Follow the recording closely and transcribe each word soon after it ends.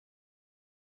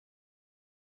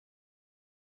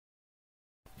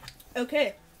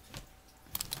Okay.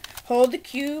 Hold the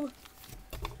cube.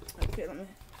 Okay, let me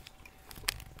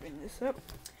bring this up.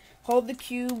 Hold the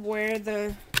cube where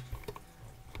the...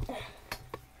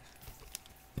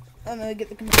 I'm gonna get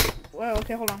the... Well,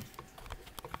 okay, hold on.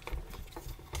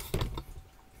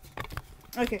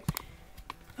 Okay.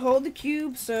 Hold the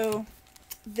cube so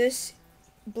this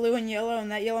blue and yellow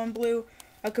and that yellow and blue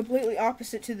are completely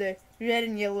opposite to the red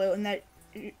and yellow and that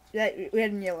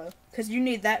red and yellow. Because you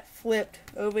need that flipped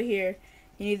over here.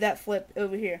 You need that flipped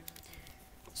over here.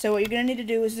 So what you're going to need to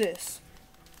do is this.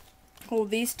 Hold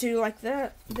these two like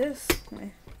that. This. Let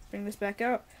me bring this back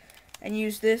out. And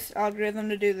use this algorithm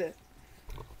to do this.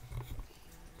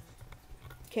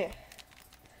 Okay.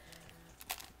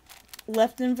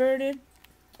 Left inverted.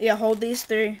 Yeah, hold these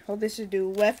three. Hold this to do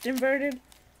left inverted.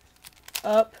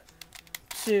 Up.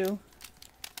 2.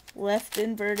 Left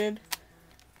inverted.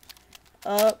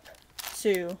 Up.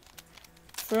 2.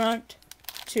 Front.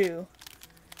 2.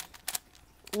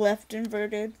 Left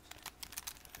inverted.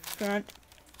 Front.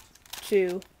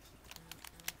 2.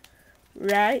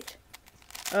 Right.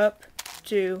 Up.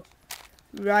 2.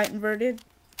 Right inverted.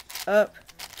 Up.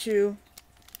 2.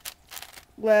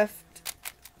 Left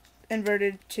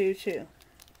inverted. 2. 2.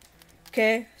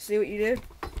 Okay, see what you did?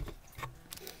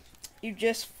 You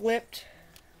just flipped.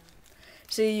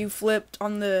 See, you flipped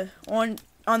on the orange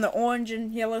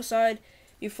and yellow side.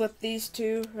 You flip these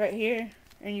two right here,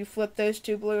 and you flip those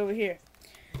two blue over here.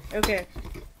 Okay.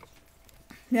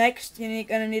 Next, you're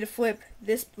gonna need to flip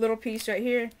this little piece right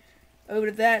here over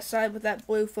to that side with that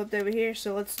blue flipped over here.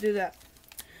 So let's do that.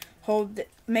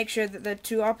 Make sure that they're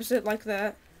two opposite like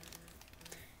that,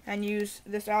 and use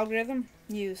this algorithm.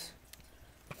 Use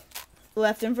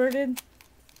left inverted,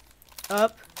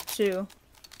 up 2,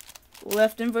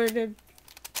 left inverted,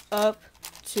 up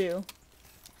 2,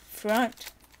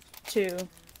 front 2,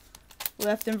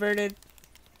 left inverted,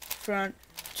 front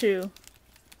 2,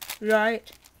 right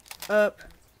up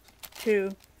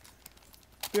 2,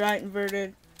 right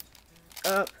inverted,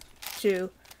 up 2,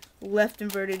 left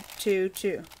inverted 2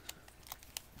 2.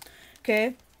 Okay,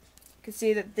 you can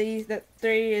see that that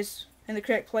 3 is in the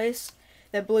correct place.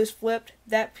 That blue's flipped.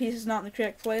 That piece is not in the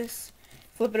correct place.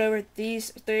 Flip it over.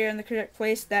 These 3 are in the correct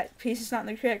place. That piece is not in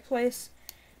the correct place.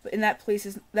 But in that piece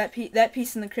is that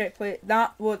piece in the correct place.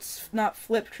 Not it's not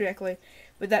flipped correctly,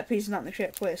 but that piece is not in the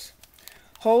correct place.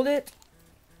 Hold it.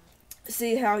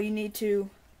 See how you need to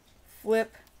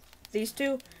flip these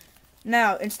two.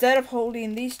 Now, instead of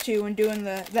holding these two and doing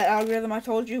that algorithm I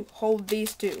told you, hold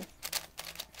these two.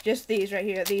 Just these right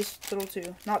here. These little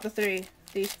two, not the 3.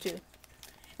 These two.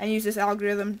 And use this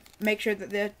algorithm. Make sure that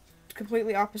they're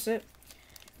completely opposite.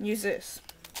 Use this.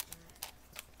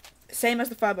 Same as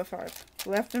the 5x5.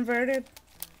 Left inverted,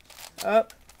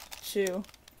 up 2.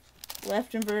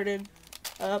 Left inverted,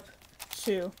 up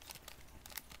 2.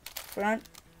 Front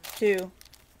 2.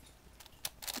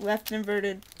 Left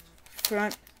inverted,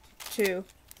 front 2.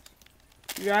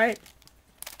 Right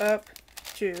up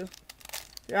 2.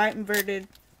 Right inverted,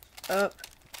 up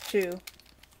 2.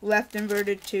 Left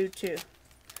inverted 2 2.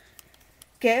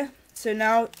 Okay, so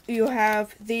now you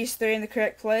have these 3 in the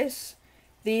correct place.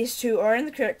 These 2 are in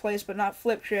the correct place, but not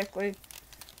flipped correctly.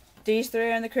 These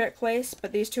 3 are in the correct place,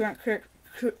 but these 2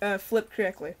 aren't flipped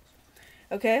correctly.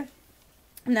 Okay,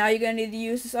 now you're going to need to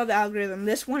use this other algorithm.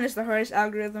 This one is the hardest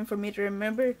algorithm for me to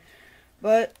remember,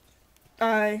 but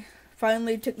I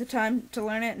finally took the time to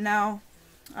learn it. Now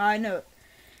I know it.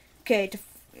 Okay,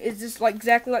 it's just like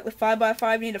exactly like the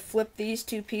 5x5. You need to flip these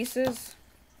 2 pieces.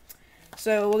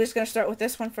 So we're just going to start with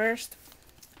this one first.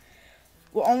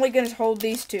 We're only going to hold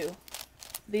these 2.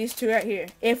 These 2 right here.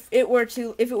 If it were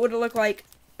to look like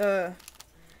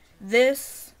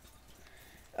this,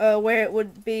 where it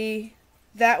would be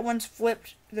that one's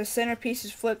flipped, the center piece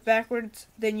is flipped backwards,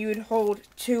 then you would hold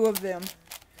 2 of them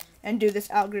and do this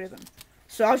algorithm.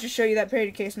 So I'll just show you that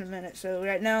period case in a minute. So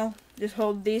right now, just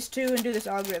hold these 2 and do this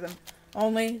algorithm.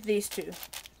 Only these 2.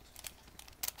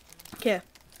 Okay.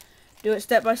 Do it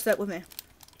step by step with me.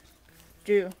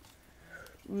 Do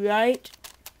right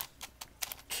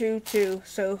 2 2.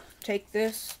 So take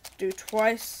this, do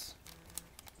twice.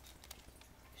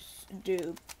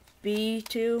 Do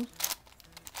B2,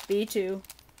 B2,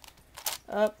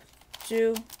 up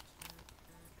 2,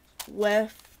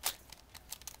 left,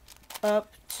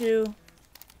 up 2,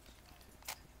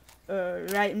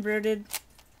 right inverted,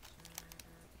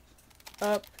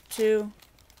 up 2,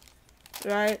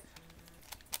 right,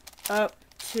 up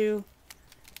 2,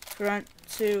 front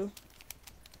 2,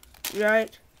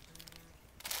 right,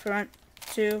 front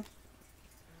 2,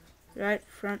 right,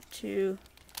 front 2,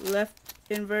 left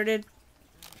inverted,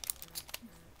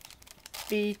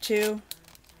 B2,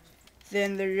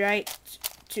 then the right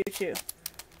 2, 2.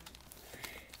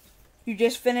 You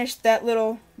just finished that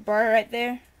little bar right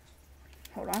there.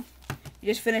 Hold on. You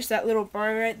just finished that little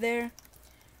bar right there.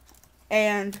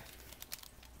 And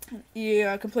you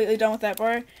are completely done with that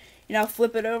bar. You now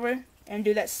flip it over and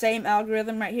do that same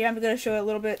algorithm right here. I'm going to show it a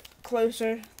little bit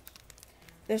closer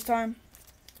this time.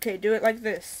 Okay, do it like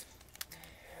this.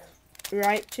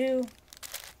 Right 2.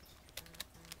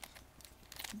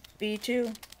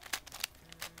 B2.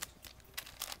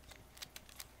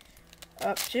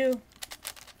 Up 2.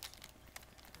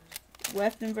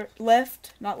 Left,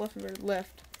 not left inverted,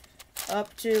 left.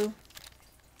 Up 2.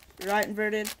 Right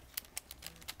inverted.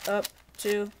 Up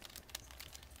 2.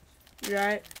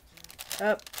 Right.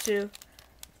 Up 2.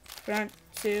 Front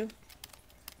 2.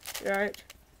 Right.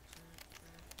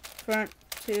 Front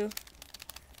 2.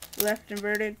 Left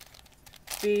inverted.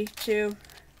 B2.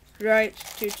 Right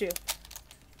 2, 2.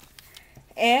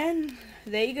 And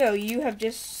there you go. You have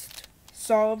just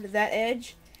solved that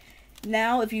edge.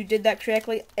 Now, if you did that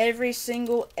correctly, every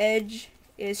single edge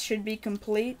should be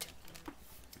complete.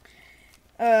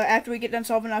 After we get done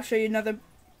solving, I'll show you another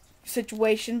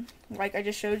situation like I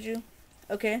just showed you.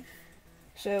 Okay,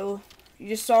 so you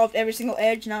just solved every single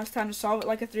edge. Now it's time to solve it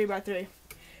like a 3x3.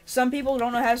 Some people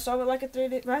don't know how to solve it like a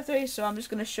 3x3, so I'm just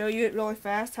going to show you it really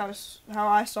fast how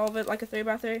I solve it like a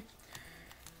 3x3.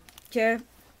 Okay,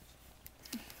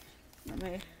 let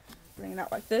me bring it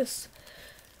out like this.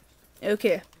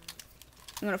 Okay,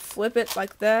 I'm going to flip it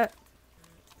like that.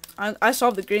 I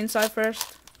solved the green side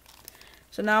first.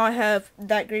 So now I have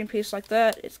that green piece like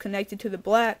that. It's connected to the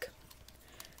black.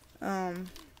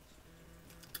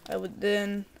 I would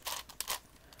then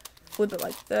flip it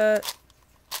like that,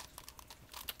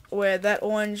 where that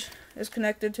orange is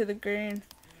connected to the green,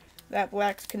 that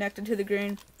black's connected to the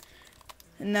green.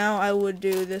 And now I would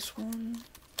do this one.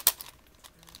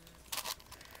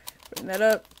 Bring that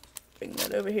up, bring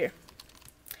that over here.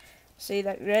 See,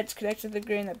 that red's connected to the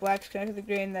green, that black's connected to the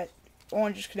green, that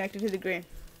orange is connected to the green.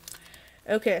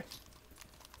 Okay,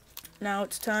 now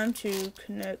it's time to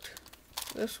connect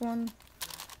this one.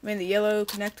 I mean the yellow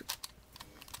connect.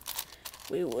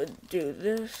 We would do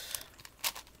this.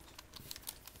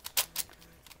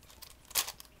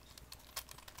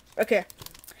 Okay,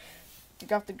 you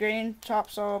got the green top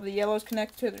solved, the yellow's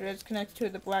connected to it, the red's connected to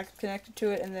it, the black's connected to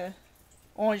it, and the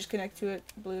orange is connected to it,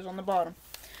 the blue's on the bottom.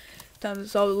 Time to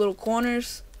solve the little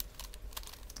corners.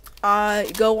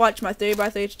 Go watch my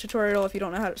 3x3 tutorial if you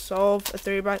don't know how to solve a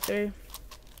 3x3.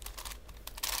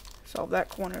 Solve that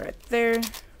corner right there.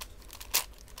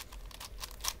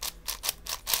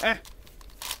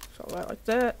 Solve that like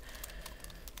that.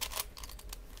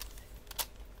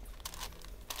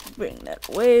 Bring that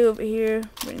way over here.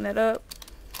 Bring that up.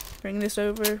 Bring this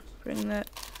over. Bring that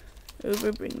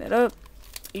over. Bring that up.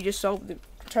 You just solve the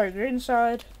entire green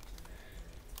side.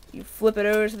 You flip it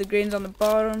over so the green's on the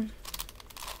bottom.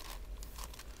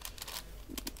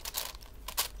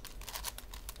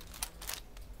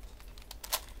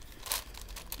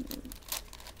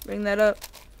 Bring that up.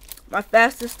 My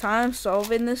fastest time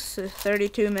solving this is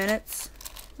 32 minutes.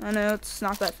 I know it's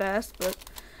not that fast, but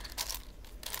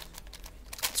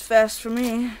it's fast for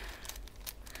me.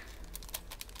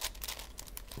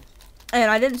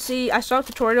 And I saw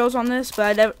tutorials on this,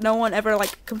 but no one ever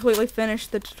like completely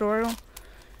finished the tutorial.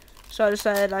 So I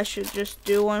decided I should just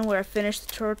do one where I finish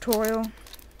the tutorial.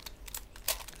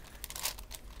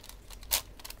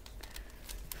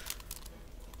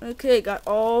 Okay, got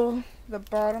all the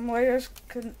bottom layers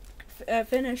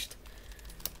finished.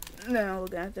 Now we're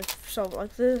gonna have to solve it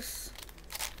like this.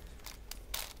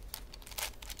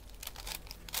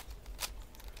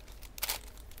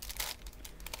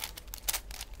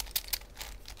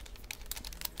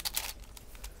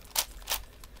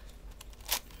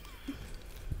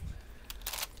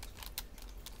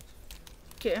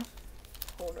 Okay,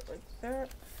 hold it like that.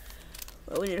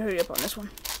 Well, we need to hurry up on this one.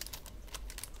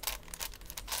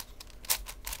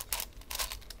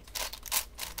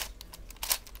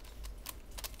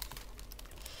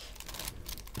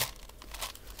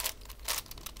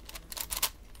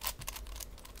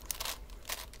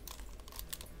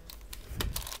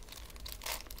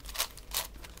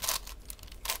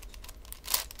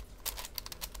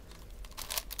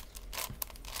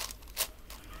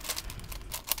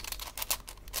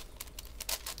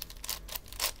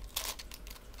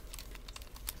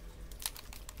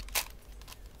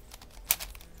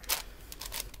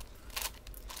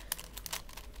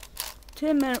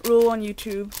 "10-minute rule on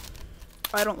YouTube."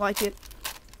 I don't like it.